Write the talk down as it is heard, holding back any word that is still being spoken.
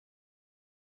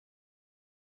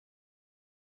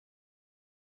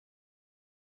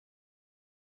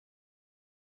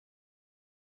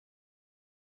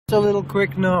Just a little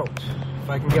quick note, if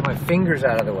I can get my fingers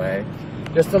out of the way,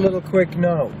 just a little quick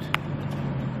note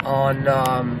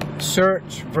on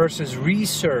search versus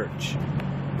research.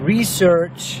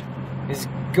 Research is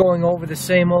going over the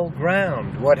same old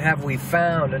ground. What have we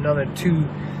found? Another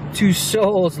two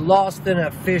souls lost in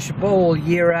a fish bowl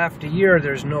year after year.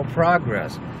 There's no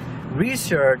progress.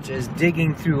 Research is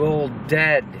digging through old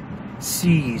Dead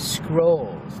Sea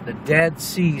Scrolls. The Dead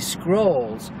Sea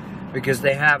Scrolls, because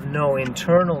they have no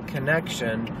internal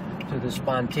connection to the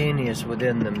spontaneous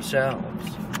within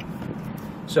themselves.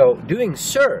 So doing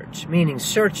search, meaning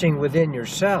searching within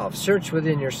yourself, search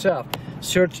within yourself,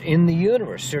 search in the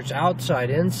universe, search outside,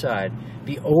 inside,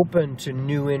 be open to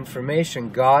new information.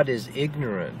 God is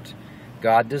ignorant.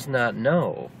 God does not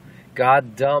know.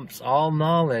 God dumps all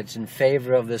knowledge in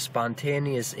favor of the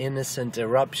spontaneous, innocent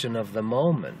eruption of the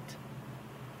moment.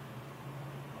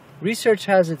 Research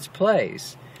has its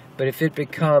place, but if it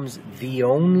becomes the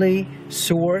only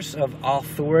source of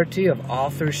authority, of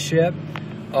authorship,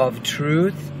 of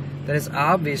truth, then it's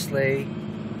obviously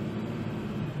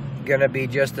going to be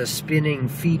just a spinning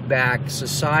feedback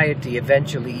society,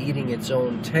 eventually eating its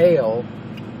own tail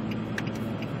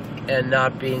and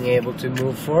not being able to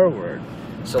move forward.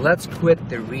 So let's quit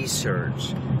the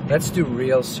research. Let's do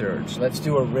real search. Let's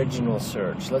do original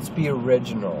search. Let's be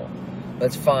original.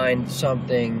 Let's find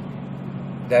something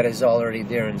that is already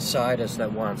there inside us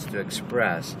that wants to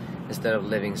express instead of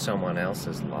living someone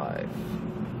else's life.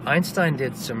 Einstein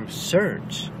did some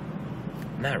search,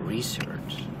 not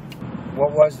research.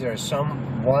 What was there?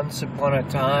 Once upon a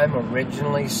time,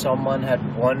 originally someone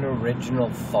had one original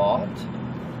thought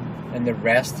and the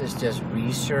rest is just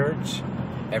research.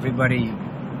 Everybody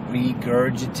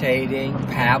regurgitating,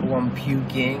 pablum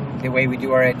puking, the way we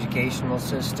do our educational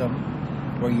system,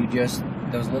 where you just,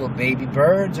 those little baby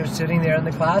birds are sitting there in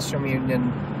the classroom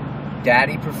and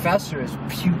daddy professor is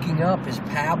puking up his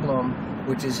pablum,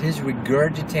 which is his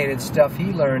regurgitated stuff he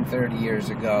learned 30 years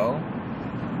ago.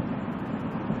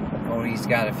 Or he's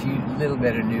got a little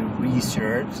bit of new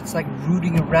research. It's like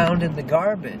rooting around in the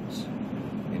garbage,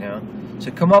 you know?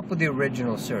 So come up with the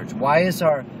original search. Why is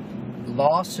our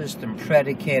law system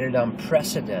predicated on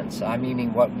precedence? I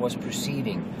meaning what was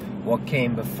preceding, what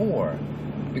came before.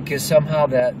 Because somehow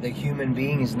the human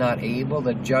being is not able,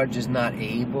 the judge is not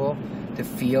able to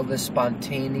feel the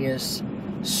spontaneous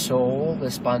soul, the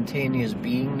spontaneous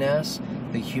beingness,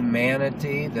 the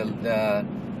humanity, the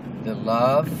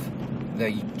love,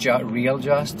 the real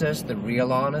justice, the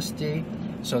real honesty.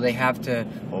 So they have to,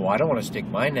 oh, I don't want to stick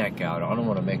my neck out. I don't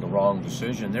want to make a wrong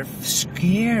decision. They're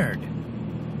scared,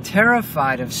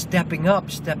 terrified of stepping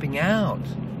up, stepping out.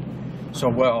 So,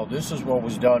 well, this is what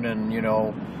was done in, you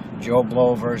know, Joe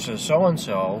Blow versus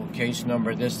so-and-so, case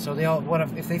number this. So they all, what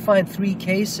if they find 3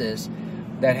 cases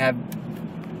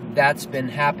that's been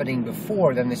happening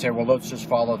before, then they say, well, let's just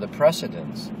follow the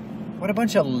precedents. What a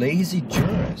bunch of lazy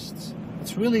jurists.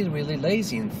 It's really, really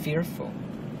lazy and fearful.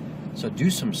 So do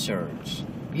some search.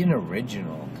 Be an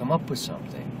original. Come up with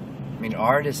something. I mean,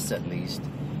 artists at least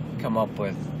come up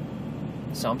with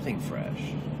something fresh,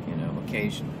 you know,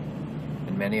 occasionally.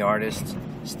 And many artists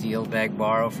steal, beg,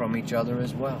 borrow from each other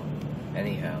as well.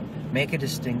 Anyhow, make a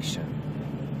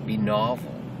distinction. Be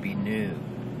novel. Be new.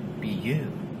 Be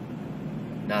you.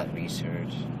 Not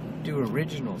research. Do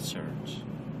original search.